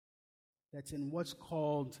that's in what's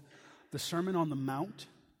called the Sermon on the Mount.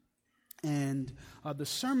 And the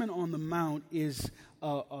Sermon on the Mount is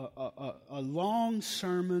a long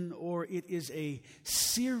sermon, or it is a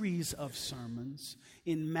series of sermons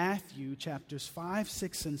in Matthew chapters 5,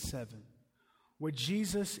 6, and 7, where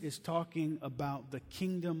Jesus is talking about the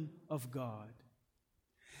kingdom of God.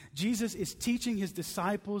 Jesus is teaching his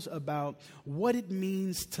disciples about what it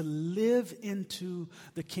means to live into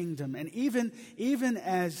the kingdom. And even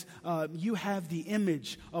as you have the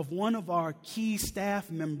image of one of our key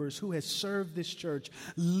staff members who has served this church,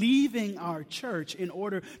 leaving our church in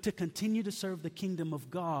order to continue to serve the kingdom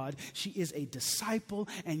of God, she is a disciple,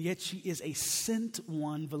 and yet she is a sent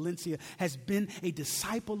one. Valencia has been a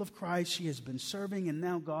disciple of Christ. She has been serving, and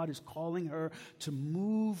now God is calling her to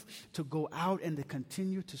move, to go out and to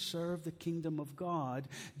continue to serve the kingdom of God.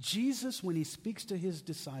 Jesus, when he speaks to his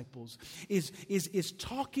disciples, is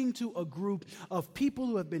talking to a group of people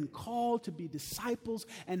who have been called to be disciples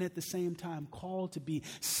and at the same time called to be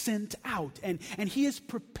sent out. And he is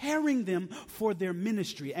preparing them for their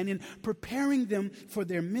ministry. And in preparing them for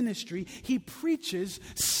their ministry, he preaches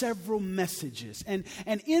several messages. And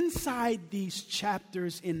inside these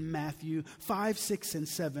chapters in Matthew 5, 6, and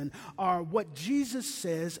 7 are what Jesus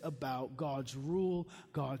says about God's rule,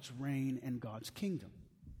 God's reign, and God's kingdom.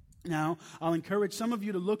 Now, I'll encourage some of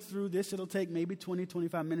you to look through this. It'll take maybe 20,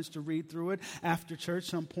 25 minutes to read through it after church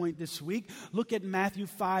some point this week. Look at Matthew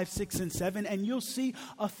 5, 6, and 7, and you'll see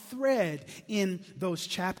a thread in those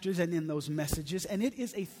chapters and in those messages, and it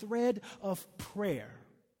is a thread of prayer.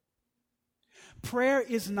 Prayer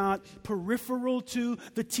is not peripheral to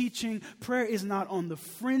the teaching. Prayer is not on the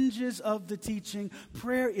fringes of the teaching.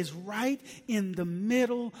 Prayer is right in the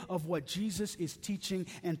middle of what Jesus is teaching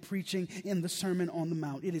and preaching in the Sermon on the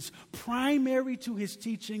Mount. It is primary to his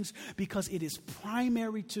teachings because it is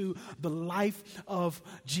primary to the life of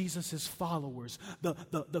Jesus' followers.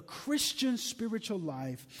 The Christian spiritual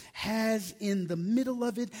life has in the middle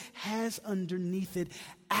of it, has underneath it,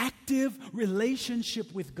 active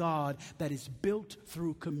relationship with God that is built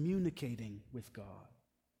through communicating with God.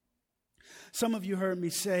 Some of you heard me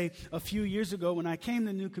say a few years ago when I came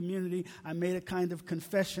to New Community, I made a kind of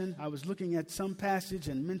confession. I was looking at some passage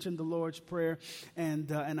and mentioned the Lord's Prayer, and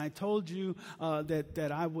I told you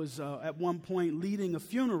that I was at one point leading a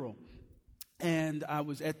funeral. And I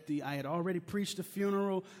had already preached a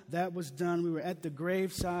funeral. That was done. We were at the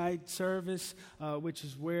graveside service, which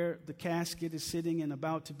is where the casket is sitting and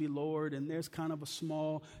about to be lowered. And there's kind of a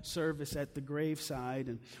small service at the graveside.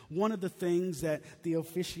 And one of the things that the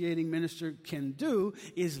officiating minister can do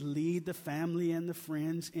is lead the family and the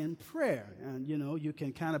friends in prayer. And, you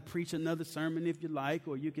can kind of preach another sermon if you like,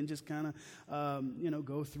 or you can just kind of,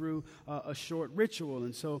 go through a short ritual.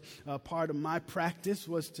 And so part of my practice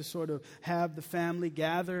was to sort of have the family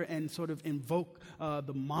gather and sort of invoke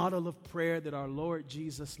the model of prayer that our Lord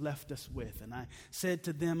Jesus left us with. And I said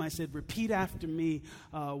to them, repeat after me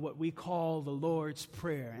what we call the Lord's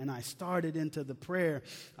Prayer. And I started into the prayer,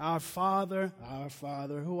 our Father,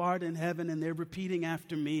 who art in heaven, and they're repeating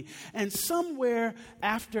after me. And somewhere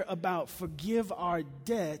after about forgive our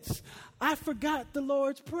debts, I forgot the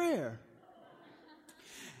Lord's Prayer.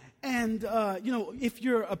 And, if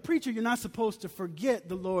you're a preacher, you're not supposed to forget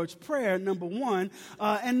the Lord's Prayer, number one.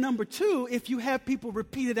 And number two, if you have people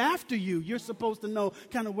repeat it after you, you're supposed to know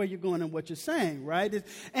kind of where you're going and what you're saying, right?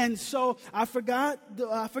 And so I forgot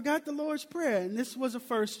the Lord's Prayer. And this was a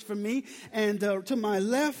first for me. And to my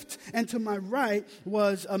left and to my right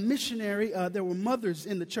was a missionary. There were mothers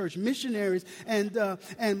in the church, missionaries. And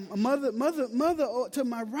mother to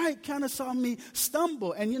my right kind of saw me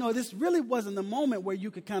stumble. And, this really wasn't a moment where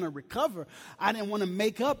you could kind of recover. I didn't want to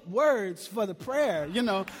make up words for the prayer, and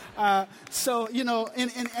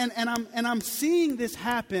I'm seeing this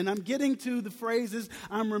happen. I'm getting to the phrases,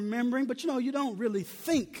 I'm remembering, but you don't really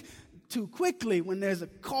think too quickly when there's a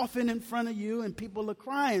coffin in front of you and people are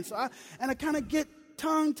crying. So I kind of get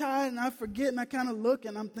tongue-tied and I forget and I kind of look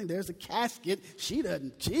and I'm thinking, there's a casket. She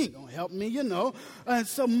ain't gonna help me, And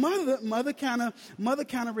so mother kind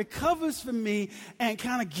of recovers from me and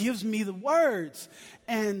kind of gives me the words.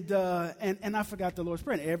 And I forgot the Lord's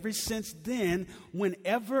Prayer. And ever since then,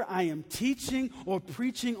 whenever I am teaching or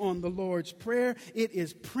preaching on the Lord's Prayer, it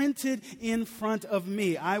is printed in front of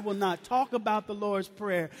me. I will not talk about the Lord's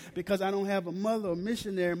Prayer because I don't have a mother or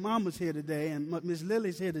missionary. Mama's here today and Miss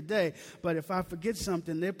Lily's here today. But if I forget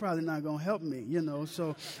something, they're probably not going to help me,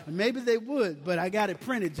 So maybe they would, but I got it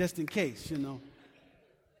printed just in case,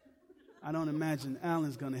 I don't imagine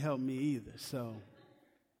Alan's going to help me either, so...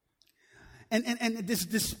 And this,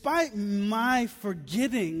 despite my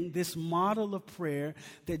forgetting this model of prayer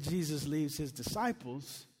that Jesus leaves his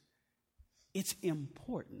disciples, It's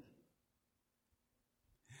important.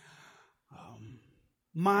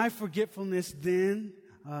 My forgetfulness then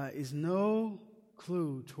is no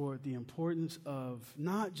clue toward the importance of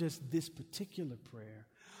not just this particular prayer,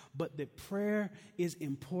 but that prayer is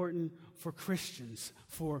important for Christians,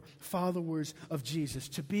 for followers of Jesus,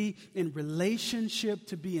 to be in relationship,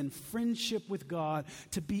 to be in friendship with God,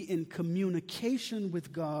 to be in communication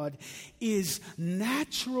with God is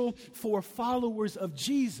natural for followers of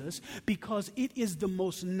Jesus because it is the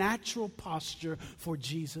most natural posture for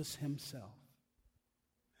Jesus himself.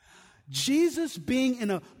 Jesus being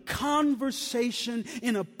in a conversation,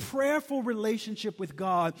 in a prayerful relationship with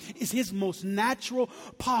God is his most natural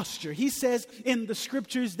posture. He says in the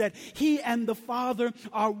scriptures that he and the Father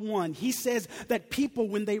are one. He says that people,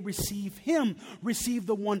 when they receive him, receive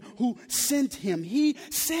the one who sent him. He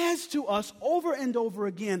says to us over and over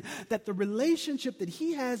again that the relationship that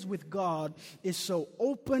he has with God is so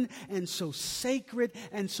open and so sacred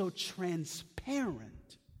and so transparent.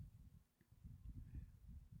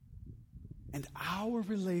 And our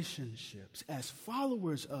relationships as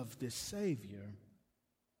followers of this Savior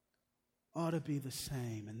ought to be the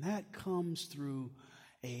same. And that comes through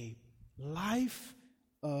a life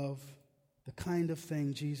of the kind of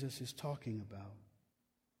thing Jesus is talking about.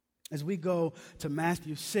 As we go to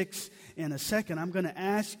Matthew 6 in a second, I'm going to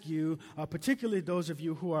ask you, particularly those of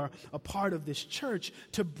you who are a part of this church,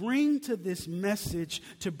 to bring to this message,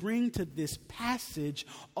 to bring to this passage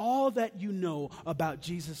all that you know about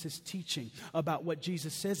Jesus' teaching, about what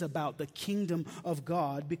Jesus says about the kingdom of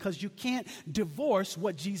God, because you can't divorce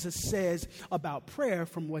what Jesus says about prayer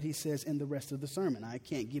from what he says in the rest of the sermon. I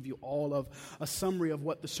can't give you all of a summary of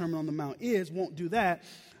what the Sermon on the Mount is, won't do that.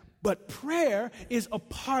 But prayer is a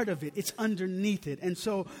part of it. It's underneath it. And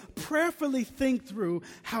so prayerfully think through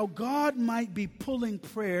how God might be pulling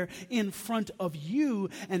prayer in front of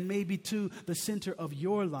you and maybe to the center of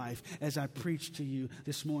your life as I preach to you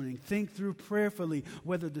this morning. Think through prayerfully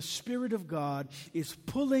whether the Spirit of God is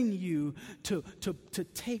pulling you to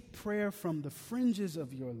take prayer from the fringes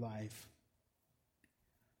of your life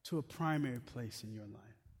to a primary place in your life.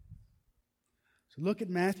 So look at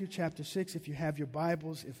Matthew chapter 6 if you have your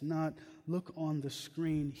Bibles. If not, look on the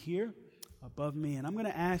screen here above me. And I'm going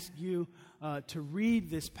to ask you to read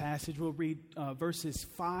this passage. We'll read verses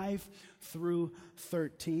 5 through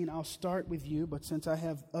 13. I'll start with you, but since I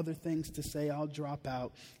have other things to say, I'll drop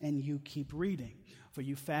out and you keep reading. For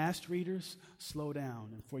you fast readers, slow down.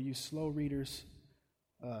 And for you slow readers,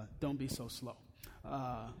 don't be so slow.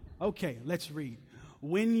 Okay, let's read.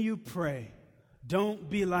 When you pray, don't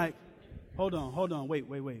be like... Hold on, wait.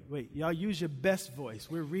 Y'all use your best voice.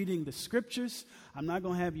 We're reading the scriptures. I'm not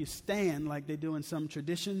going to have you stand like they do in some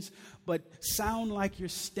traditions, but sound like you're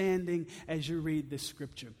standing as you read this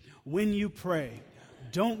scripture. When you pray,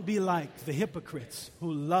 don't be like the hypocrites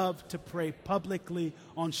who love to pray publicly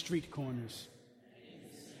on street corners.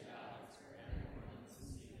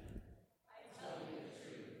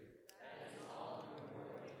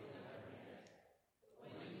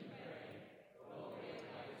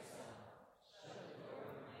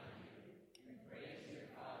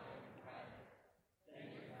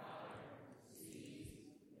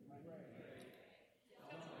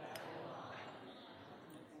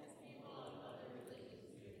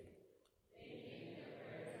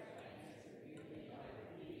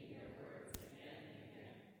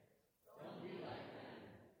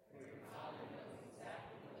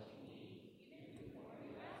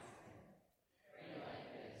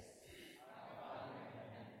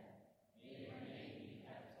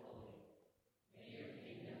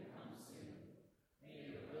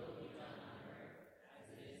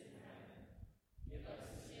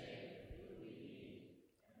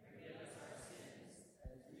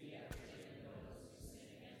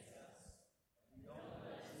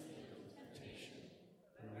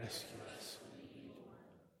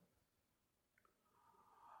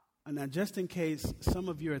 Now, just in case some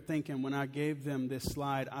of you are thinking when I gave them this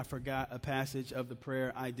slide, I forgot a passage of the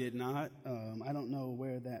prayer. I did not. I don't know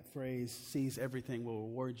where that phrase, "sees everything will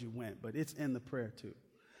reward you," went, but it's in the prayer too.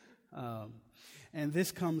 And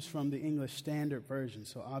this comes from the English Standard Version,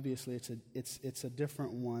 so obviously it's a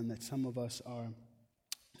different one that some of us are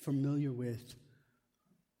familiar with.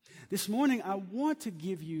 This morning, I want to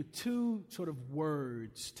give you two sort of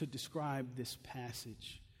words to describe this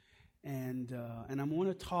passage. And I want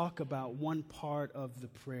to talk about one part of the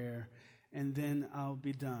prayer, and then I'll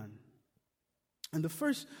be done. And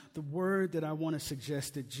the word that I want to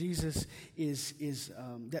suggest that Jesus is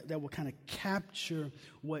that will kind of capture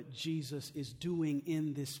what Jesus is doing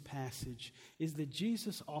in this passage is that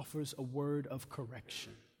Jesus offers a word of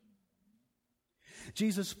correction.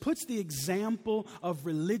 Jesus puts the example of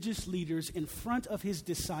religious leaders in front of his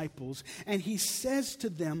disciples, and he says to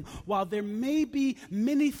them, while there may be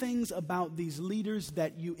many things about these leaders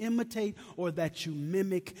that you imitate or that you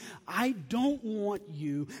mimic, I don't want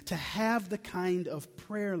you to have the kind of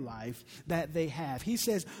prayer life that they have. He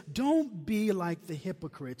says, don't be like the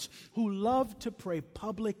hypocrites who love to pray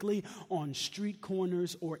publicly on street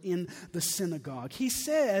corners or in the synagogue. He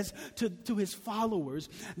says to his followers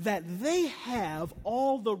that they have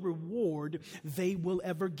all the reward they will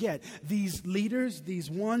ever get. These leaders, these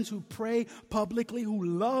ones who pray publicly, who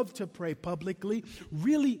love to pray publicly,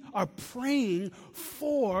 really are praying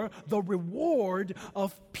for the reward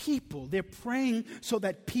of people. They're praying so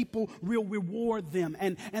that people will reward them.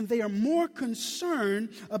 And they are more concerned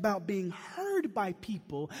about being heard by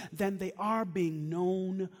people than they are being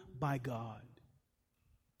known by God.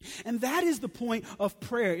 And that is the point of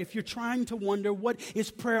prayer. If you're trying to wonder what is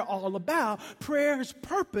prayer all about, prayer's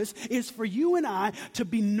purpose is for you and I to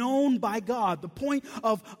be known by God. The point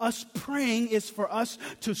of us praying is for us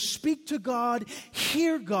to speak to God,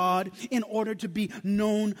 hear God, in order to be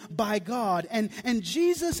known by God. And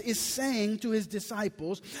Jesus is saying to his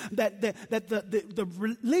disciples that the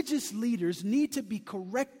religious leaders need to be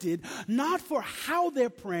corrected, not for how they're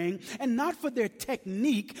praying and not for their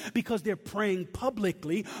technique because they're praying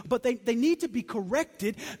publicly, but they need to be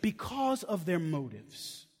corrected because of their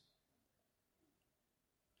motives.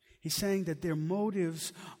 He's saying that their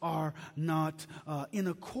motives are not in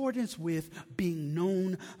accordance with being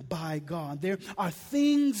known by God. There are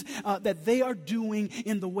things that they are doing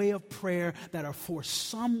in the way of prayer that are for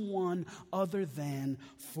someone other than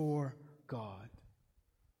for God.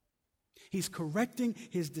 He's correcting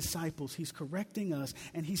his disciples. He's correcting us.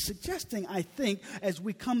 And he's suggesting, I think, as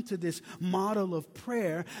we come to this model of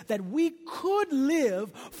prayer, that we could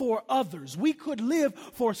live for others. We could live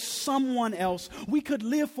for someone else. We could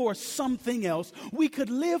live for something else. We could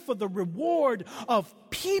live for the reward of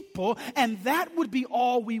people, and that would be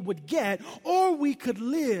all we would get. Or we could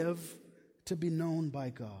live to be known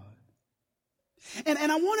by God.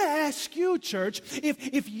 And I want to ask you, church,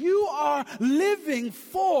 if you are living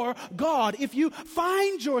for God, if you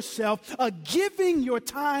find yourself giving your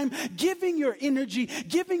time, giving your energy,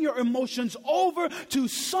 giving your emotions over to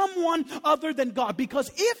someone other than God,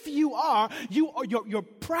 because if you are, your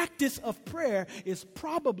practice of prayer is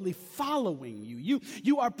probably following you.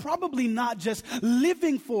 You are probably not just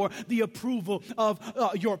living for the approval of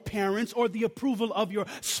your parents or the approval of your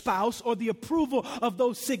spouse or the approval of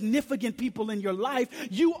those significant people in your life.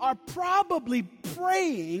 You are probably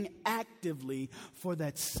praying actively for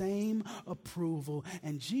that same approval.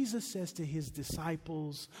 And Jesus says to his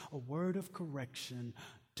disciples, a word of correction: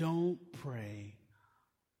 don't pray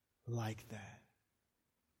like that.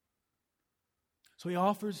 So he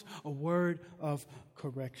offers a word of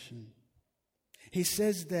correction. He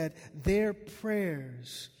says that their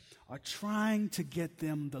prayers are trying to get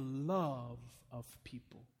them the love of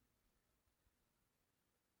people.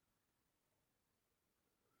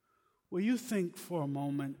 Will you think for a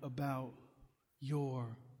moment about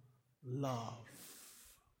your love?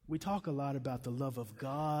 We talk a lot about the love of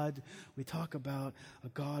God. We talk about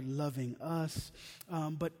God loving us.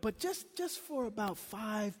 But just for about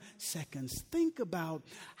 5 seconds, think about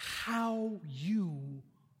how you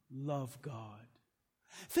love God.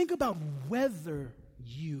 Think about whether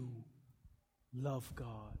you love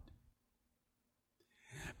God.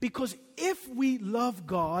 Because if we love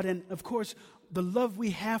God, and of course, the love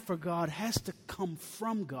we have for God has to come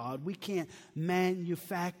from God. We can't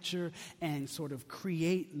manufacture and sort of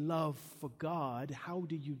create love for God. How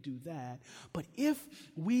do you do that? But if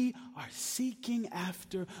we are seeking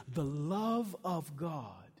after the love of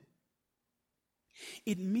God,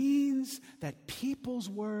 it means that people's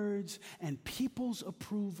words and people's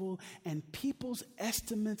approval and people's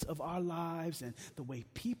estimates of our lives and the way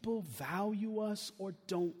people value us or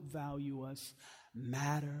don't value us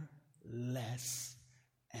matter less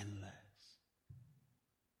and less.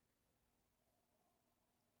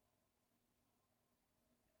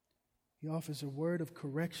 He offers a word of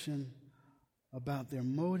correction about their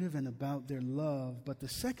motive and about their love. But the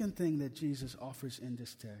second thing that Jesus offers in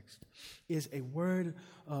this text is a word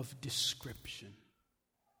of description.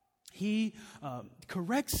 He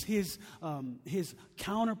corrects his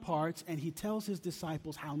counterparts, and he tells his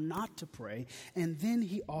disciples how not to pray, and then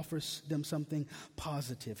he offers them something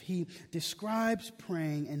positive. He describes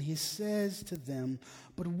praying, and he says to them,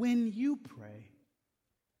 "But when you pray,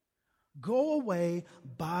 Go away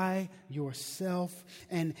by yourself.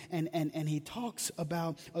 And he talks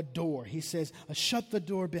about a door. He says, shut the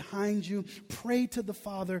door behind you. Pray to the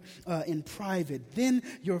Father in private. Then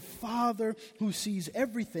your Father who sees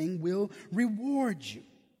everything will reward you.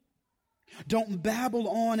 Don't babble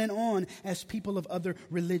on and on as people of other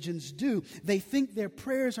religions do. They think their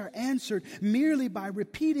prayers are answered merely by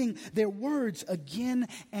repeating their words again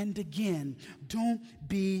and again. Don't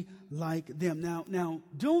be like them. Now,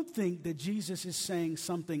 don't think that Jesus is saying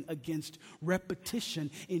something against repetition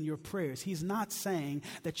in your prayers. He's not saying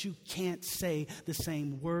that you can't say the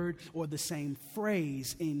same word or the same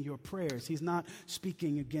phrase in your prayers. He's not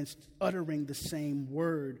speaking against uttering the same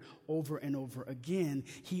word over and over again.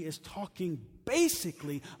 He is talking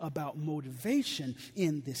basically about motivation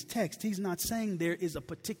in this text. He's not saying there is a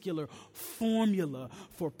particular formula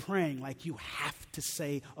for praying, like you have to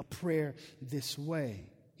say a prayer this way.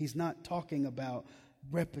 He's not talking about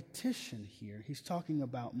repetition here. He's talking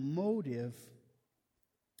about motive,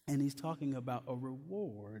 and he's talking about a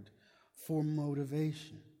reward for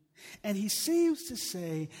motivation. And he seems to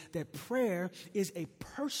say that prayer is a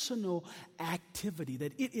personal activity,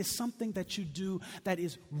 that it is something that you do that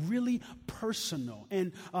is really personal.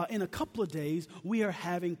 And in a couple of days, we are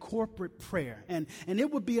having corporate prayer. And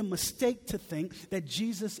it would be a mistake to think that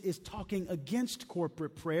Jesus is talking against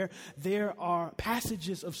corporate prayer. There are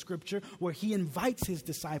passages of Scripture where he invites his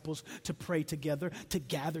disciples to pray together, to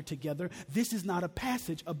gather together. This is not a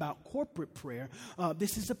passage about corporate prayer.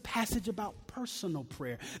 This is a passage about personal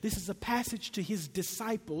prayer. This is a passage to his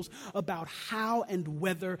disciples about how and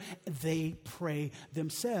whether they pray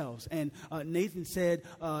themselves. And Nathan said,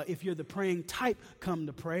 if you're the praying type, come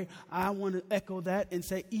to pray. I want to echo that and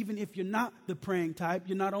say, even if you're not the praying type,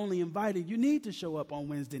 you're not only invited, you need to show up on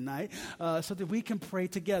Wednesday night so that we can pray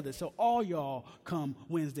together. So all y'all come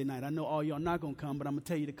Wednesday night. I know all y'all not going to come, but I'm going to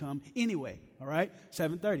tell you to come anyway. All right,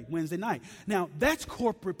 7:30, Wednesday night. Now, that's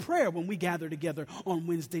corporate prayer when we gather together on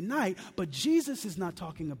Wednesday night, but Jesus is not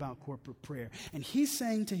talking about corporate prayer. And he's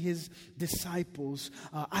saying to his disciples,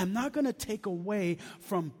 I'm not going to take away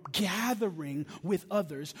from gathering with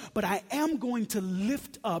others, but I am going to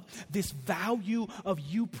lift up this value of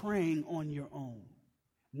you praying on your own.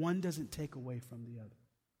 One doesn't take away from the other.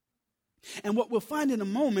 And what we'll find in a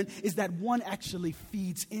moment is that one actually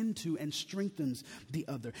feeds into and strengthens the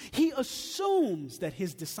other. He assumes that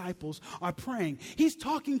his disciples are praying. He's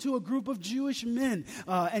talking to a group of Jewish men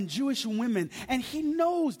and Jewish women, and he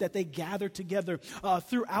knows that they gather together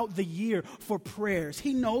throughout the year for prayers.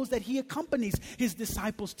 He knows that he accompanies his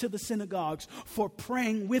disciples to the synagogues for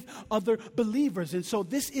praying with other believers. And so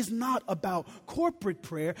this is not about corporate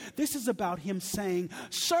prayer. This is about him saying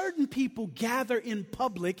certain people gather in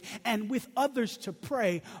public and with others to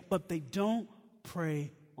pray, but they don't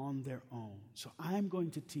pray on their own. So I'm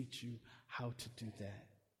going to teach you how to do that.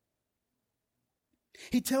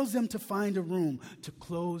 He tells them to find a room, to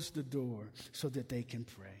close the door so that they can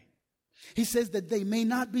pray. He says that they may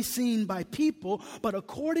not be seen by people, but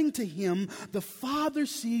according to him, the Father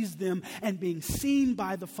sees them, and being seen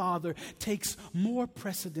by the Father takes more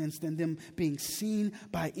precedence than them being seen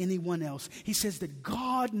by anyone else. He says that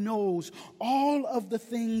God knows all of the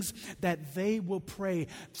things that they will pray,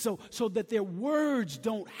 so that their words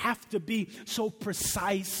don't have to be so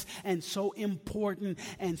precise and so important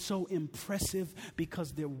and so impressive,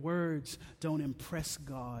 because their words don't impress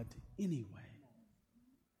God anyway.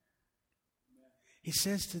 He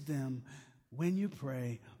says to them, when you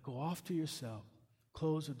pray, go off to yourself,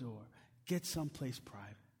 close the door, get someplace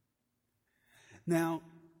private. Now,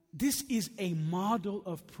 this is a model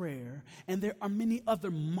of prayer, and there are many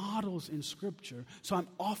other models in Scripture, so I'm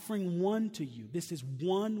offering one to you. This is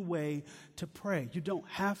one way to pray. You don't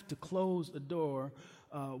have to close a door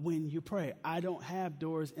when you pray. I don't have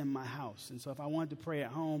doors in my house, and so if I wanted to pray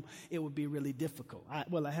at home, it would be really difficult. I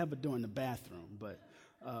have a door in the bathroom, but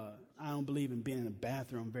I don't believe in being in a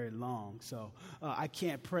bathroom very long, so I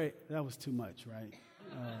can't pray. That was too much, right?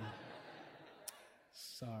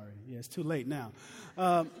 Sorry. Yeah, it's too late now.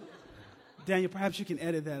 Daniel, perhaps you can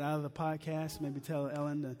edit that out of the podcast. Maybe tell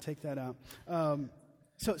Ellen to take that out.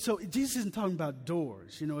 So Jesus isn't talking about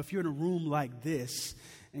doors. You know, if you're in a room like this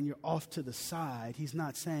and you're off to the side, he's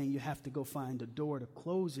not saying you have to go find a door to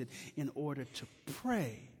close it in order to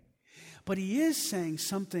pray. But he is saying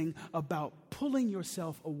something about pulling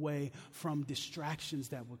yourself away from distractions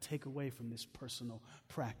that will take away from this personal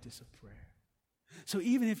practice of prayer. So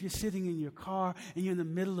even if you're sitting in your car and you're in the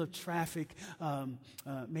middle of traffic,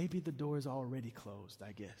 maybe the door is already closed,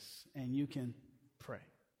 I guess, and you can pray.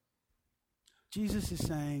 Jesus is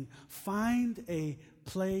saying, find a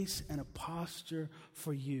place and a posture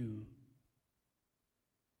for you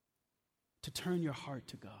to turn your heart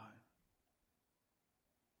to God.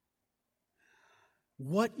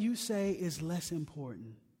 What you say is less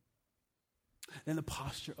important than the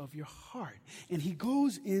posture of your heart. And he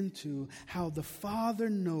goes into how the Father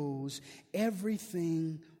knows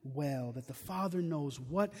everything well, that the Father knows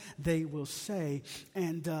what they will say.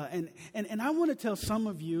 And I want to tell some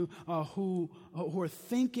of you who are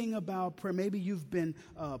thinking about prayer. Maybe you've been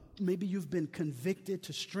convicted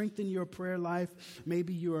to strengthen your prayer life.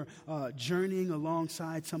 Maybe you're journeying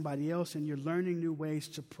alongside somebody else and you're learning new ways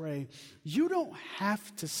to pray. You don't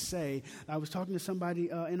have to say. I was talking to somebody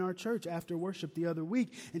in our church after worship the other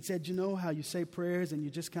week and said, you know how you say prayers and you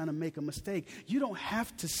just kind of make a mistake. You don't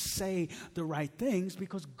have to say the right things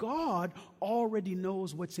because God already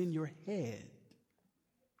knows what's in your head.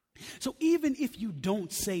 So even if you don't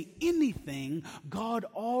say anything, God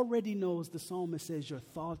already knows, the psalmist says, your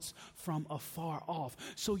thoughts from afar off.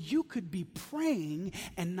 So you could be praying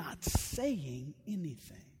and not saying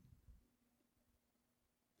anything.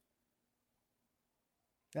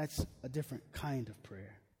 That's a different kind of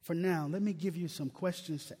prayer. For now, let me give you some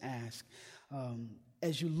questions to ask.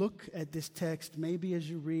 As you look at this text, maybe as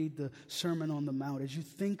you read the Sermon on the Mount, as you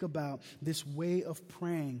think about this way of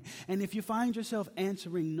praying, and if you find yourself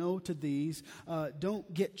answering no to these,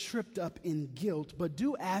 don't get tripped up in guilt, but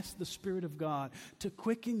do ask the Spirit of God to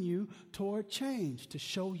quicken you toward change, to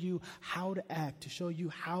show you how to act, to show you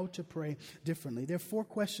how to pray differently. There are 4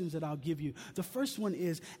 questions that I'll give you. The first one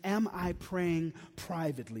is, am I praying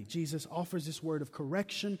privately? Jesus offers this word of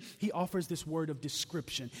correction. He offers this word of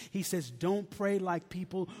description. He says, don't pray like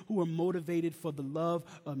people who are motivated for the love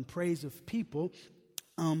and praise of people.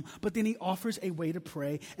 But then he offers a way to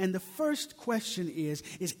pray. And the first question is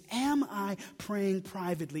am I praying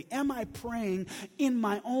privately? Am I praying in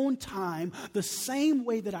my own time the same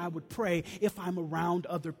way that I would pray if I'm around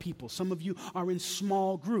other people? Some of you are in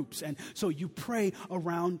small groups, and so you pray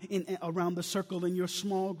around the circle in your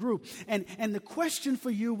small group. And the question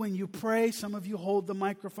for you when you pray, some of you hold the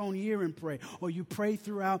microphone here and pray, or you pray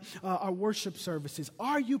throughout our worship services.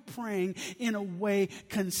 Are you praying in a way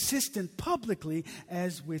consistent publicly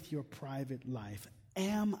as with your private life?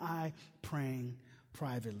 Am I praying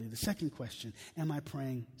privately? The second question, am I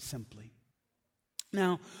praying simply?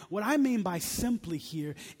 Now, what I mean by simply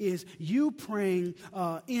here is you praying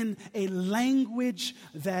in a language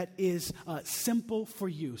that is simple for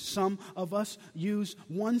you. Some of us use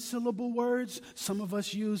 1-syllable words. Some of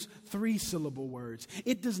us use 3-syllable words.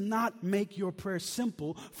 It does not make your prayer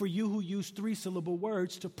simple for you who use 3-syllable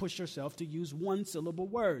words to push yourself to use 1-syllable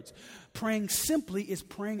words. Praying simply is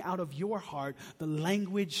praying out of your heart the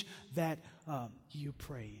language that you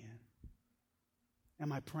pray in.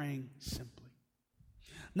 Am I praying simply?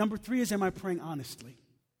 Number 3 is, am I praying honestly?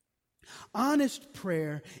 Honest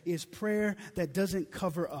prayer is prayer that doesn't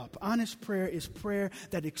cover up. Honest prayer is prayer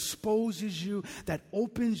that exposes you, that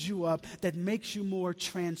opens you up, that makes you more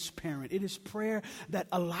transparent. It is prayer that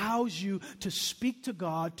allows you to speak to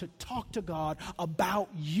God, to talk to God about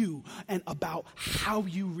you and about how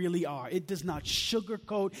you really are. It does not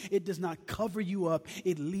sugarcoat. It does not cover you up.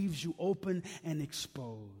 It leaves you open and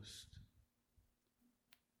exposed.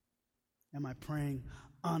 Am I praying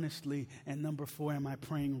honestly? And number 4, am I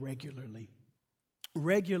praying regularly?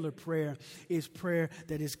 Regular prayer is prayer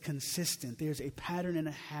that is consistent. There's a pattern and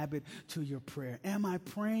a habit to your prayer. Am I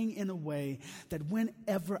praying in a way that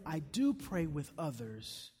whenever I do pray with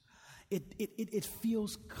others, it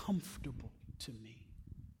feels comfortable to me?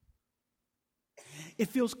 It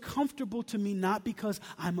feels comfortable to me not because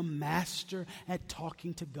I'm a master at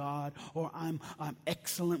talking to God or I'm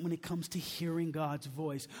excellent when it comes to hearing God's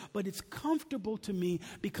voice, but it's comfortable to me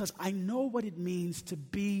because I know what it means to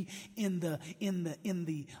be in the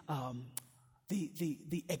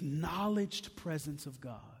acknowledged presence of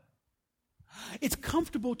God. It's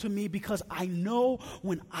comfortable to me because I know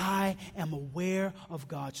when I am aware of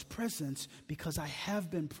God's presence because I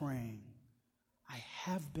have been praying. I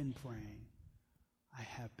have been praying. I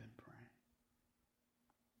have been praying.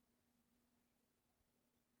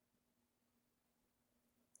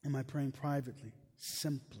 Am I praying privately,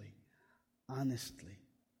 simply, honestly,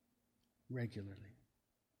 regularly?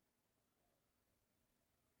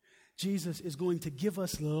 Jesus is going to give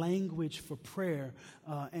us language for prayer,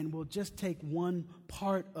 and we'll just take one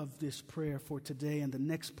part of this prayer for today and the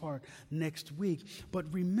next part next week.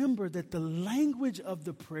 But remember that the language of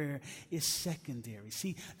the prayer is secondary.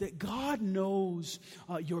 See, that God knows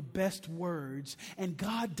your best words, and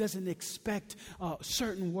God doesn't expect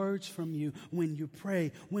certain words from you when you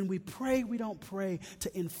pray. When we pray, we don't pray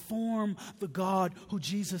to inform the God who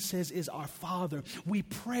Jesus says is our Father. We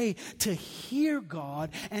pray to hear God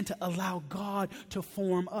and to allow God to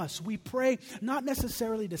form us. We pray not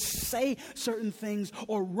necessarily to say certain things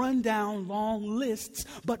or run down long lists,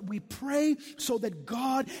 but we pray so that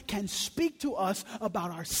God can speak to us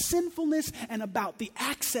about our sinfulness and about the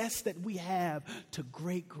access that we have to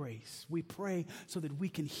great grace. We pray so that we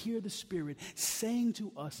can hear the Spirit saying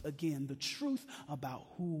to us again the truth about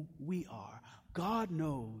who we are. God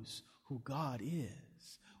knows who God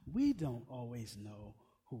is. We don't always know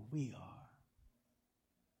who we are.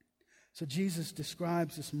 So Jesus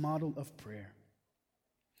describes this model of prayer.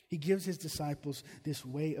 He gives his disciples this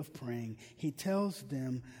way of praying. He tells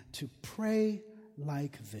them to pray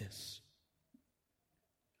like this.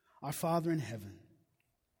 Our Father in heaven,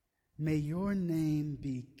 may your name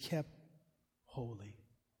be kept holy.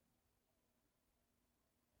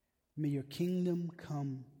 May your kingdom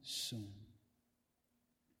come soon.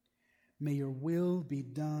 May your will be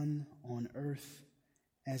done on earth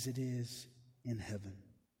as it is in heaven.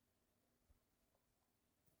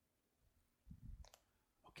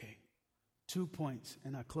 Okay, 2 points,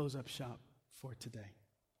 and I close up shop for today.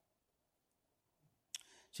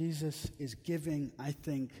 Jesus is giving, I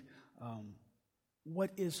think,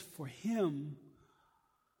 what is for him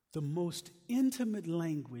the most intimate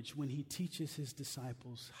language when he teaches his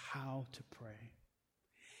disciples how to pray.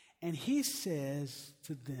 And he says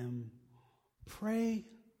to them, pray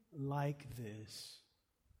like this.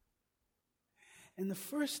 And the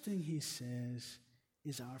first thing he says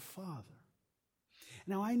is our Father.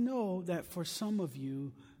 Now, I know that for some of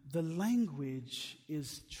you, the language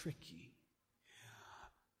is tricky.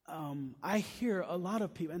 I hear a lot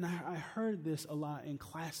of people, and I heard this a lot in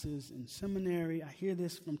classes in seminary. I hear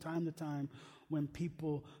this from time to time when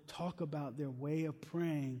people talk about their way of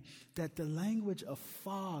praying, that the language of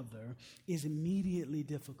Father is immediately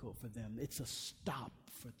difficult for them. It's a stop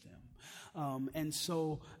for them. And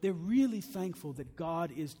so they're really thankful that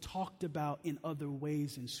God is talked about in other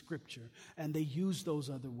ways in Scripture, and they use those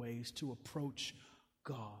other ways to approach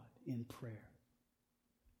God in prayer.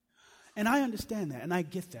 And I understand that, and I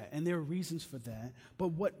get that, and there are reasons for that.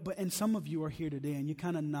 But and some of you are here today, and you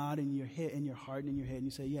kind of nod in your head, in your heart, and in your head, and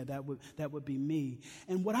you say, "Yeah, that would be me."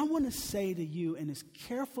 And what I want to say to you, in as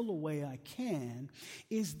careful a way I can,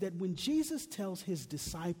 is that when Jesus tells his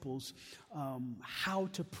disciples how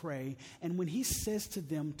to pray, and when he says to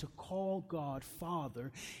them to call God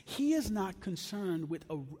Father, he is not concerned with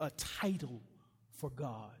a title for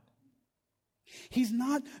God. He's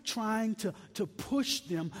not trying to push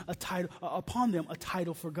them upon them a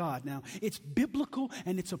title for God. Now, it's biblical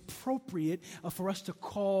and it's appropriate for us to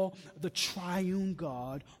call the triune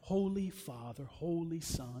God Holy Father, Holy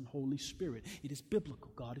Son, Holy Spirit. It is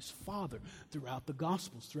biblical. God is Father throughout the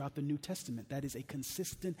Gospels, throughout the New Testament. That is a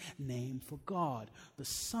consistent name for God. The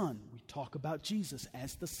Son, we talk about Jesus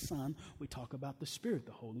as the Son. We talk about the Spirit,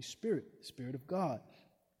 the Holy Spirit, the Spirit of God.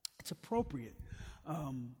 It's appropriate.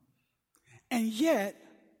 And yet,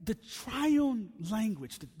 the triune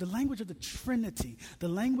language, the language of the Trinity, the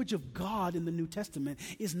language of God in the New Testament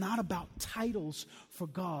is not about titles for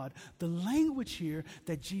God. The language here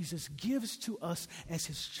that Jesus gives to us as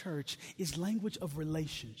his church is language of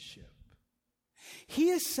relationship. He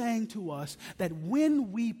is saying to us that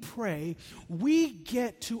when we pray, we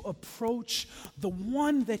get to approach the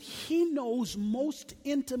one that he knows most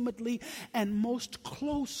intimately and most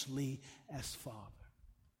closely as Father.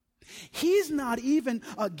 He's not even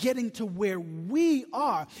getting to where we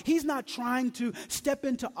are. He's not trying to step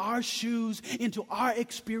into our shoes, into our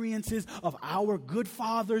experiences of our good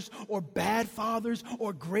fathers or bad fathers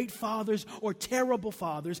or great fathers or terrible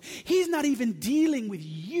fathers. He's not even dealing with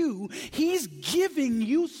you. He's giving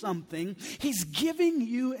you something. He's giving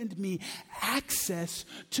you and me access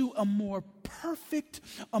to a more perfect,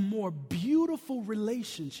 a more beautiful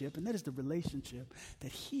relationship, and that is the relationship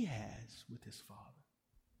that he has with his Father.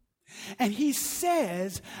 And he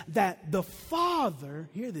says that the Father,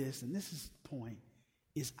 hear this, and this is the point,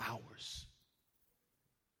 is ours.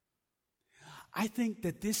 I think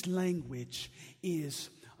that this language is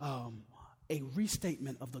a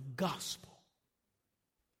restatement of the gospel.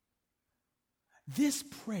 This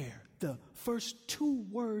prayer, the first 2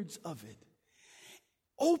 words of it,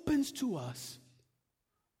 opens to us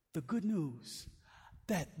the good news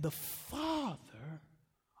that the Father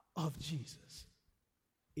of Jesus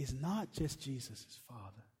is not just Jesus'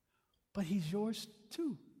 Father, but he's yours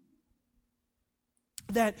too.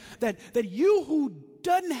 That you who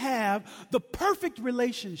doesn't have the perfect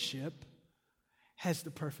relationship has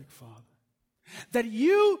the perfect Father. That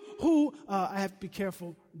you who, I have to be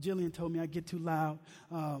careful, Jillian told me I get too loud,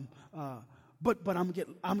 but I'm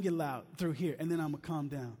gonna get loud through here, and then I'm gonna calm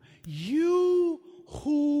down. You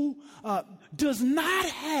who does not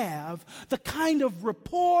have the kind of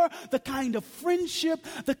rapport, the kind of friendship,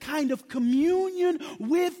 the kind of communion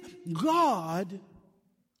with God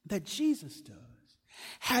that Jesus does,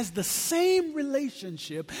 has the same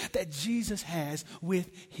relationship that Jesus has with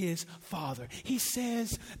his Father. He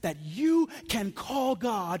says that you can call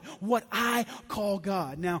God what I call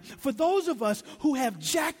God. Now, for those of us who have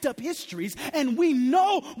jacked up histories and we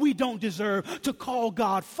know we don't deserve to call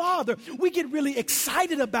God Father, we get really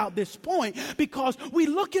excited about this point because we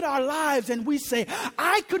look at our lives and we say,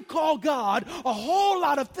 I could call God a whole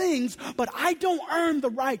lot of things, but I don't earn the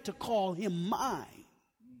right to call him mine.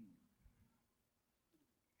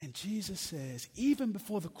 And Jesus says, even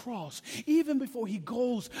before the cross, even before he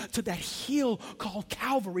goes to that hill called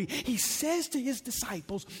Calvary, he says to his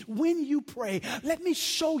disciples, when you pray, let me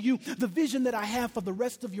show you the vision that I have for the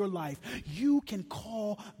rest of your life. You can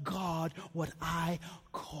call God what I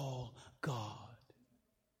call God.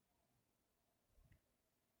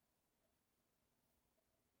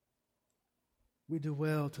 We do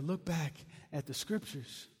well to look back at the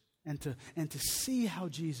scriptures and to see how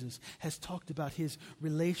Jesus has talked about his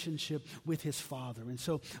relationship with his Father. And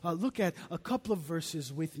so look at a couple of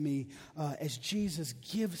verses with me as Jesus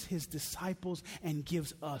gives his disciples and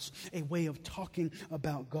gives us a way of talking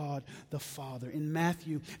about God the Father. In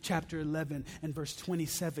Matthew chapter 11 and verse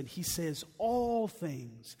 27, he says, all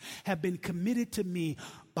things have been committed to me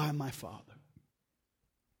by my Father.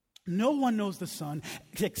 No one knows the Son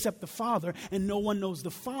except the Father, and no one knows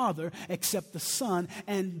the Father except the Son,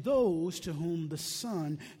 and those to whom the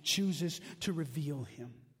Son chooses to reveal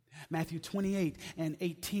him. Matthew 28 and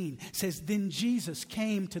 18 says, then Jesus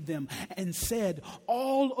came to them and said,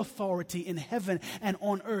 all authority in heaven and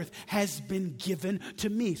on earth has been given to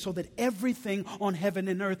me, so that everything on heaven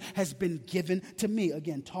and earth has been given to me.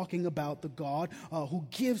 Again, talking about the God who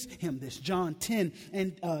gives him this. John 10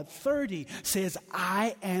 and 30 says,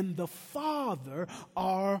 I and the Father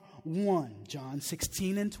are one. John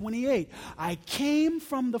 16 and 28, I came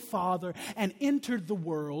from the Father and entered the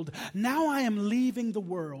world. Now I am leaving the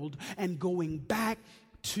world and going back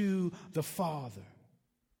to the Father.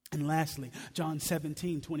 And lastly, John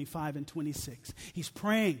 17, 25 and 26. He's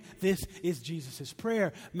praying. This is Jesus'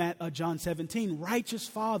 prayer. John 17, righteous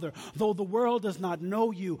Father, though the world does not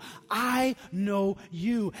know you, I know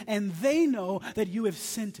you, and they know that you have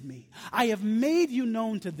sent me. I have made you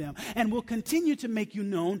known to them and will continue to make you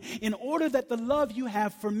known in order that the love you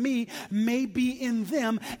have for me may be in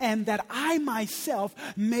them and that I myself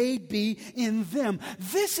may be in them.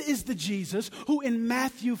 This is the Jesus who in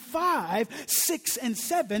Matthew 5, 6 and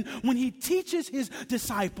 7, when he teaches his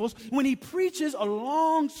disciples, when he preaches a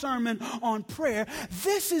long sermon on prayer,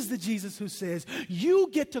 this is the Jesus who says, you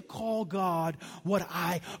get to call God what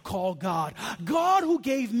I call God. God who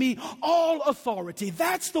gave me all authority.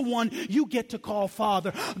 That's the one you get to call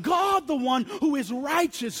Father. God, the one who is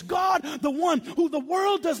righteous. God, the one who the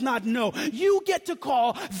world does not know. You get to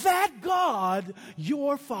call that God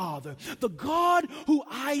your Father. The God who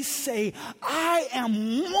I say I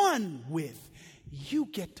am one with. You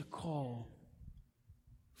get to call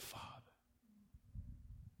Father.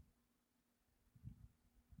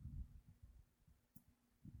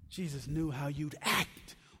 Jesus knew how you'd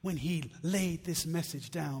act when he laid this message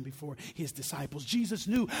down before his disciples. Jesus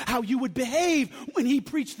knew how you would behave when he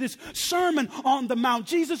preached this sermon on the Mount.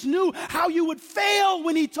 Jesus knew how you would fail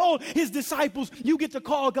when he told his disciples, you get to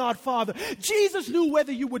call God Father. Jesus knew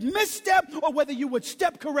whether you would misstep or whether you would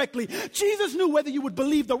step correctly. Jesus knew whether you would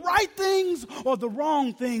believe the right things or the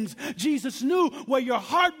wrong things. Jesus knew where your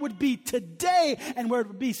heart would be today and where it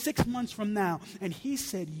would be 6 months from now. And he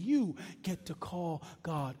said, you get to call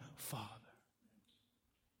God Father.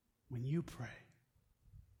 When you pray,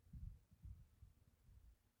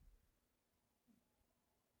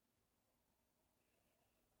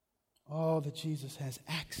 all that Jesus has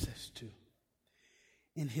access to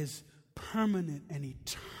in his permanent and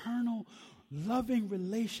eternal loving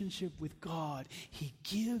relationship with God, he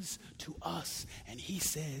gives to us, and he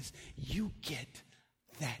says, you get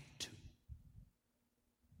that too.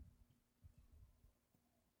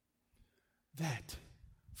 That,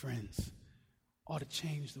 friends, ought to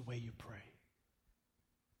change the way you pray.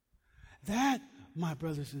 That, my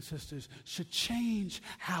brothers and sisters, should change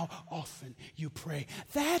how often you pray.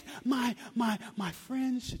 That, my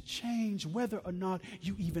friends, should change whether or not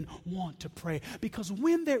you even want to pray. Because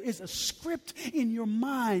when there is a script in your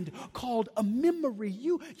mind called a memory,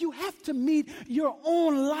 you have to meet your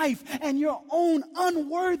own life and your own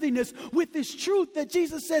unworthiness with this truth that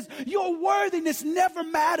Jesus says, your worthiness never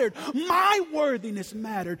mattered. My worthiness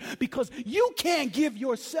mattered, because you can't give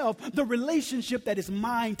yourself the relationship that is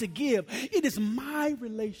mine to give. It is mine my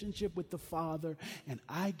relationship with the Father, and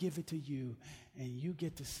I give it to you, and you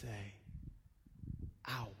get to say,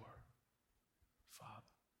 our Father.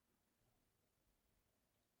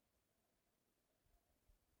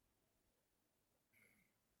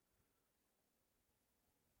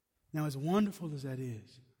 Now, as wonderful as that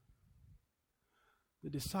is, the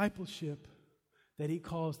discipleship that he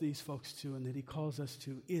calls these folks to and that he calls us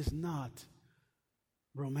to is not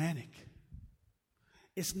romantic.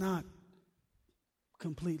 It's not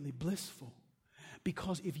completely blissful.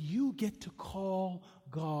 Because if you get to call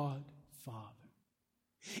God Father,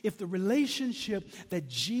 if the relationship that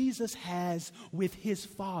Jesus has with his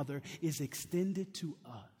Father is extended to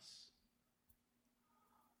us,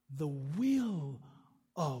 the will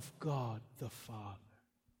of God the Father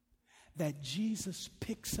that Jesus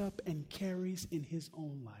picks up and carries in his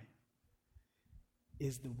own life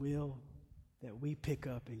is the will that we pick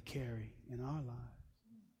up and carry in our lives.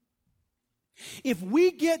 If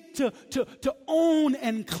we get to own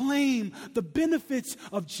and claim the benefits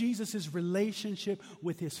of Jesus' relationship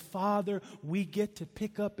with his Father, we get to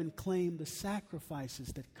pick up and claim the sacrifices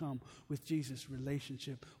that come with Jesus'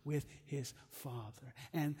 relationship with his Father.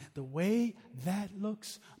 And the way that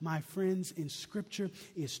looks, my friends, in Scripture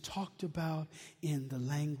is talked about in the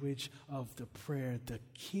language of the prayer, the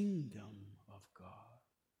kingdom of God.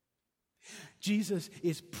 Jesus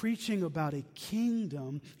is preaching about a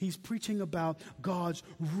kingdom. He's preaching about God's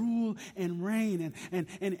rule and reign.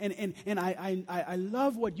 And I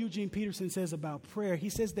love what Eugene Peterson says about prayer. He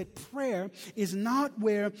says that prayer is not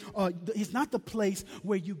the place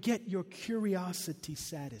where you get your curiosity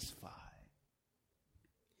satisfied.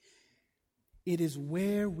 It is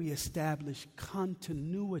where we establish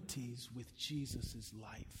continuities with Jesus'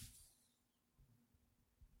 life.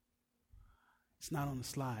 It's not on the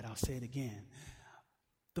slide. I'll say it again.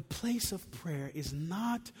 The place of prayer is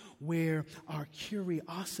not where our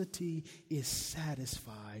curiosity is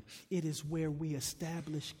satisfied. It is where we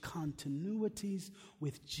establish continuities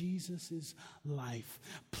with Jesus' life.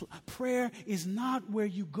 Prayer is not where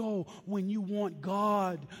you go when you want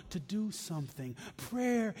God to do something.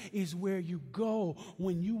 Prayer is where you go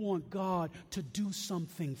when you want God to do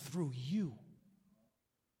something through you.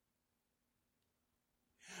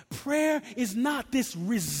 Prayer is not this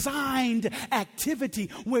resigned activity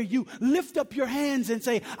where you lift up your hands and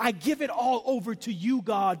say, I give it all over to you,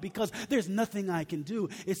 God, because there's nothing I can do.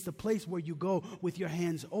 It's the place where you go with your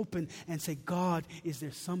hands open and say, God, is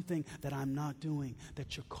there something that I'm not doing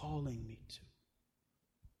that you're calling me to?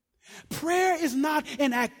 Prayer is not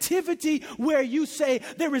an activity where you say,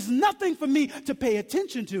 there is nothing for me to pay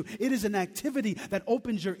attention to. It is an activity that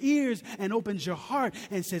opens your ears and opens your heart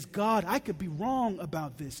and says, God, I could be wrong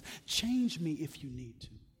about this. Change me if you need to.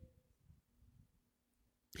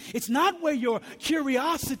 It's not where your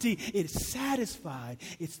curiosity is satisfied.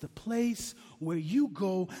 It's the place where you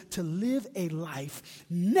go to live a life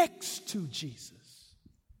next to Jesus.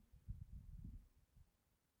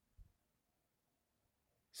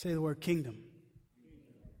 Say the word kingdom.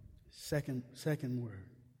 Second word.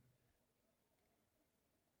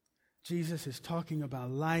 Jesus is talking about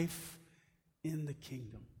life in the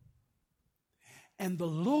kingdom. And the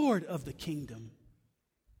Lord of the kingdom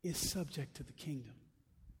is subject to the kingdom.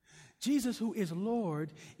 Jesus, who is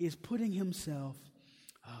Lord, is putting himself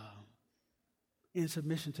in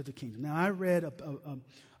submission to the kingdom. Now, I read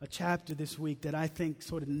a chapter this week that I think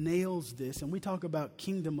sort of nails this, and we talk about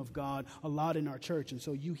kingdom of God a lot in our church, and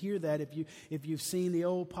so you hear that if you've seen the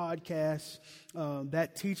old podcast,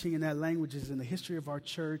 that teaching in that language is in the history of our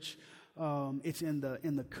church. It's in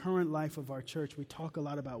the current life of our church. We talk a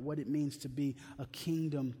lot about what it means to be a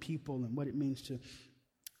kingdom people and what it means to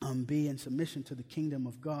be in submission to the kingdom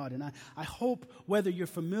of God. And I hope whether you're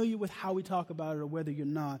familiar with how we talk about it or whether you're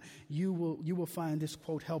not, you will find this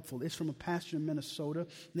quote helpful. It's from a pastor in Minnesota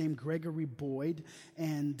named Gregory Boyd.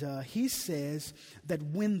 And he says that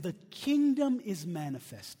when the kingdom is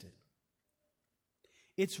manifested,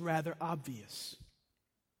 it's rather obvious.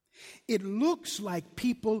 It looks like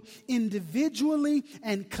people individually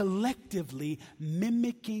and collectively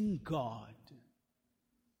mimicking God.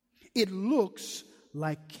 It looks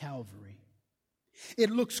like Calvary. It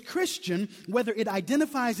looks Christian whether it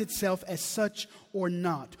identifies itself as such or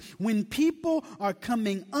not. When people are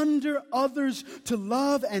coming under others to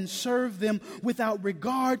love and serve them without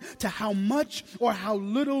regard to how much or how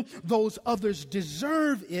little those others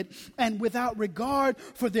deserve it, and without regard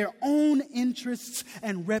for their own interests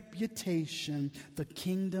and reputation, the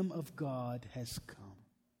kingdom of God has come.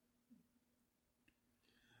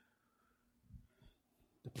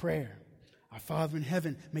 The prayer Our Father in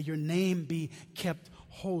heaven, may your name be kept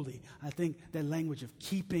holy. I think that language of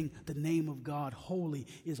keeping the name of God holy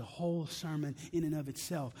is a whole sermon in and of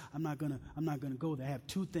itself. I'm not gonna go there. I have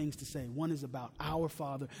two things to say. One is about our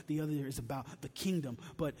Father, the other is about the kingdom.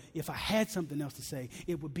 But if I had something else to say,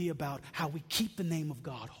 it would be about how we keep the name of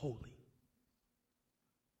God holy.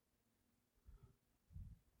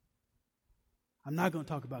 I'm not going to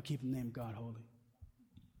talk about keeping the name of God holy.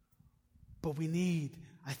 But we need,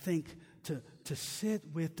 I think, to sit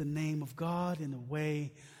with the name of God in a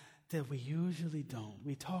way that we usually don't.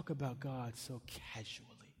 We talk about God so casually.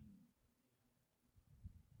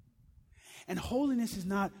 And holiness is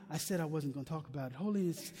not, I said I wasn't going to talk about it.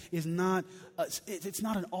 Holiness is not, it's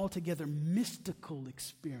not an altogether mystical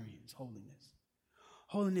experience, holiness.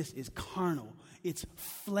 Holiness is carnal. It's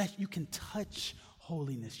flesh. You can touch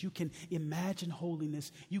holiness. You can imagine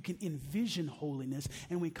holiness. You can envision holiness.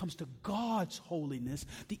 And when it comes to God's holiness,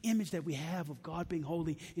 the image that we have of God being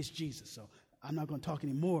holy is Jesus. So I'm not going to talk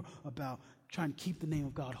anymore about trying to keep the name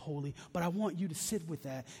of God holy, but I want you to sit with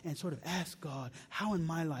that and sort of ask God, how in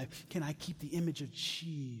my life can I keep the image of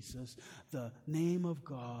Jesus, the name of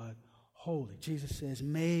God, holy? Jesus says,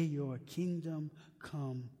 may your kingdom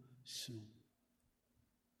come soon.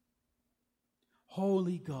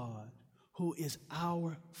 Holy God, who is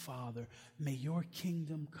our Father, may your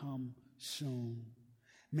kingdom come soon.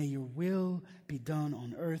 May your will be done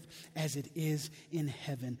on earth as it is in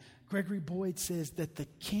heaven. Gregory Boyd says that the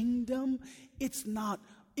kingdom, it's not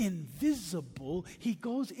invisible. He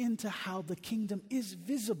goes into how the kingdom is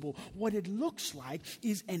visible. What it looks like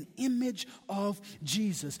is an image of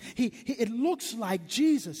Jesus. It looks like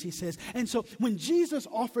Jesus, he says. And so when Jesus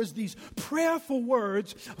offers these prayerful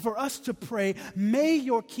words for us to pray, may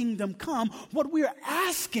your kingdom come, what we are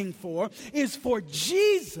asking for is for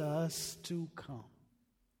Jesus to come.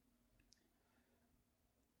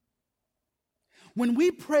 When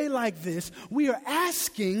we pray like this, we are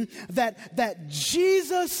asking that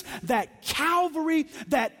Jesus, that Calvary,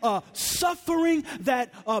 that suffering,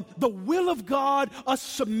 that the will of God, us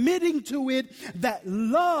submitting to it, that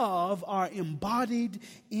love are embodied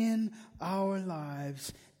in our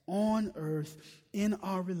lives on earth, in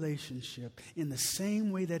our relationship, in the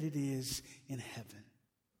same way that it is in heaven.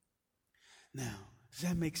 Now, does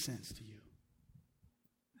that make sense to you?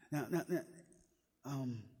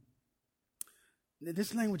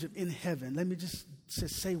 This language of in heaven, let me just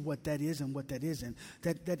say what that is and what that isn't.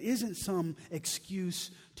 That isn't some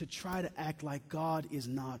excuse to try to act like God is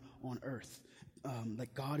not on earth,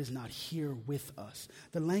 like God is not here with us.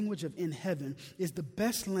 The language of in heaven is the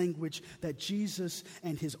best language that Jesus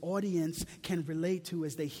and his audience can relate to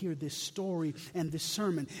as they hear this story and this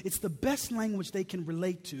sermon. It's the best language they can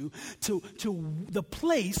relate to the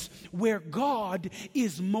place where God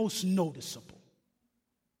is most noticeable.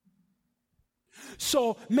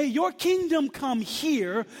 So may your kingdom come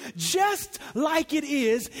here just like it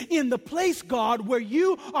is in the place, God, where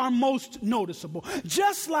you are most noticeable.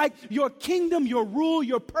 Just like your kingdom, your rule,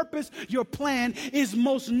 your purpose, your plan is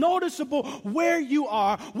most noticeable where you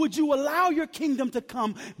are. Would you allow your kingdom to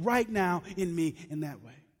come right now in me in that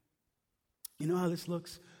way? You know how this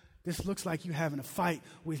looks? This looks like you having a fight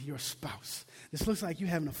with your spouse. This looks like you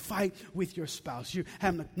having a fight with your spouse. You're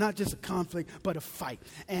having not just a conflict, but a fight.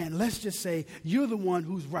 And let's just say you're the one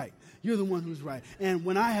who's right. You're the one who's right. And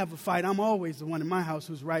when I have a fight, I'm always the one in my house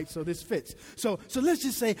who's right, so this fits. So let's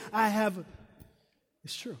just say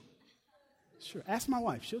it's true. It's true. Ask my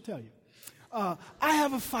wife. She'll tell you. I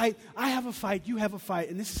have a fight, you have a fight,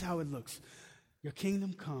 and this is how it looks. Your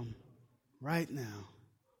kingdom come right now.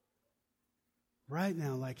 Right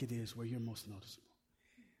now, like it is where you're most noticeable.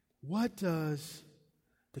 What does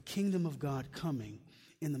the kingdom of God coming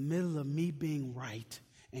in the middle of me being right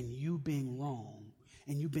and you being wrong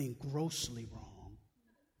and you being grossly wrong,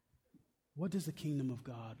 what does the kingdom of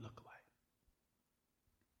God look like?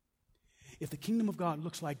 If the kingdom of God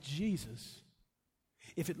looks like Jesus,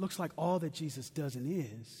 if it looks like all that Jesus does and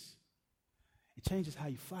is, it changes how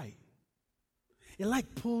you fight. It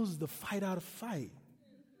like pulls the fight out of fight.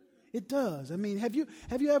 It does. I mean, have you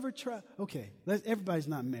ever tried? Okay, everybody's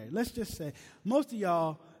not married. Let's just say most of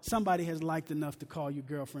y'all, somebody has liked enough to call you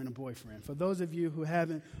girlfriend or boyfriend. For those of you who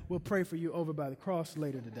haven't, we'll pray for you over by the cross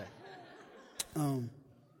later today.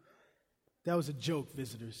 That was a joke,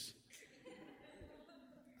 visitors.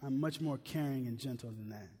 I'm much more caring and gentle than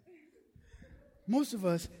that. Most of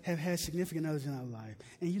us have had significant others in our life.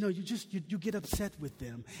 And you get upset with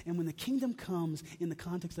them. And when the kingdom comes in the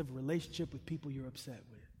context of a relationship with people you're upset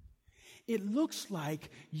with, it looks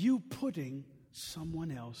like you putting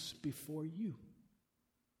someone else before you.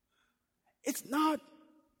 It's not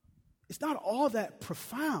It's not all that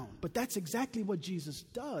profound, but that's exactly what Jesus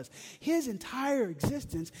does. His entire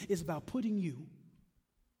existence is about putting you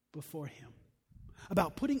before him,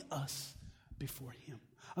 about putting us before him,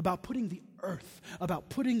 about putting the earth, about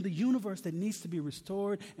putting the universe that needs to be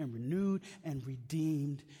restored and renewed and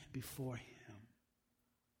redeemed before him.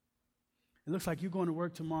 It looks like you're going to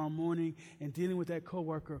work tomorrow morning and dealing with that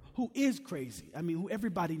coworker who is crazy. I mean, who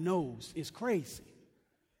everybody knows is crazy.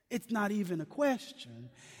 It's not even a question.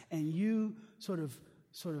 And you sort of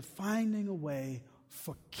finding a way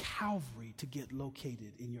for Calvary to get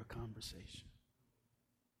located in your conversation.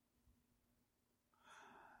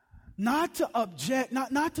 Not to object,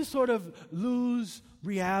 not to sort of lose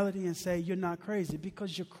reality and say you're not crazy,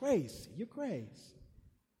 because you're crazy. You're crazy.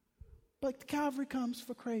 But Calvary comes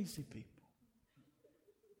for crazy people.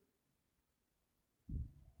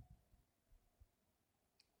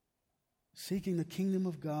 Seeking the kingdom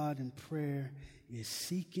of God in prayer is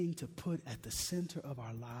seeking to put at the center of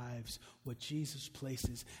our lives what Jesus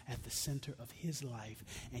places at the center of his life.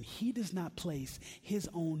 And he does not place his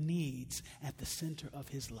own needs at the center of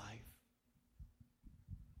his life.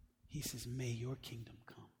 He says, may your kingdom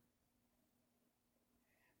come.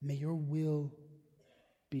 May your will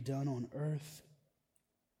be done on earth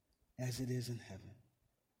as it is in heaven.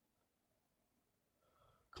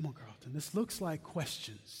 Come on, Carlton. This looks like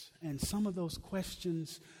questions. And some of those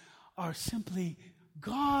questions are simply,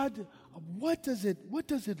 God, what does it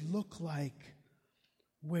look like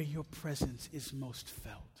where your presence is most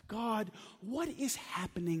felt? God, what is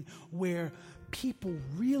happening where people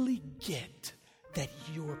really get that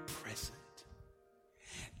you're present?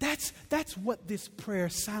 That's what this prayer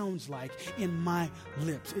sounds like in my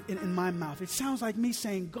lips, in my mouth. It sounds like me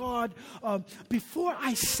saying, God, before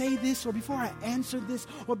I say this, or before I answer this,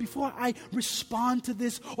 or before I respond to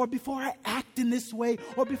this, or before I act in this way,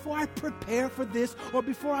 or before I prepare for this, or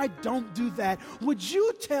before I don't do that, would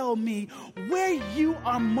you tell me where you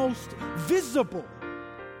are most visible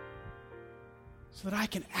so that I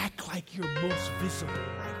can act like you're most visible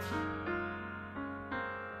right here?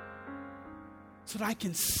 So that I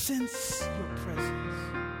can sense your presence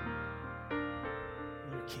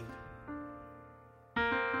in your kingdom.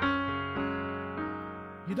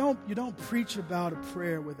 You don't preach about a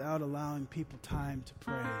prayer without allowing people time to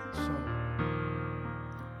pray. And so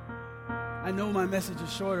I know my message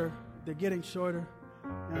is shorter. They're getting shorter.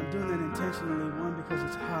 And I'm doing that intentionally. One, because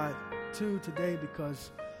it's hot. Two, today,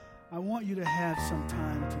 because I want you to have some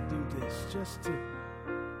time to do this. Just to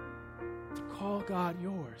call God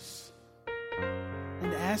yours.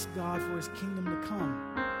 And to ask God for his kingdom to come.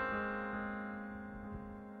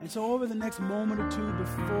 And so over the next moment or two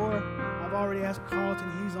before, I've already asked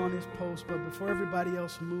Carlton, he's on his post, but before everybody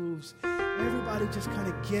else moves, everybody just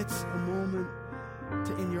kind of gets a moment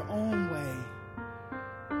to, in your own way,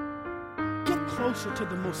 get closer to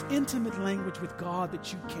the most intimate language with God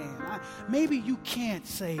that you can. Maybe you can't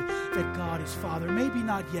say that God is Father, maybe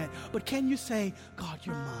not yet, but can you say, God,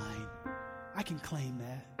 you're mine? I can claim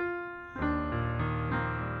that.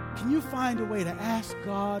 Can you find a way to ask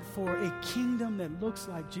God for a kingdom that looks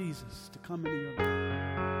like Jesus to come into your life?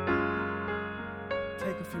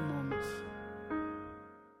 Take a few moments.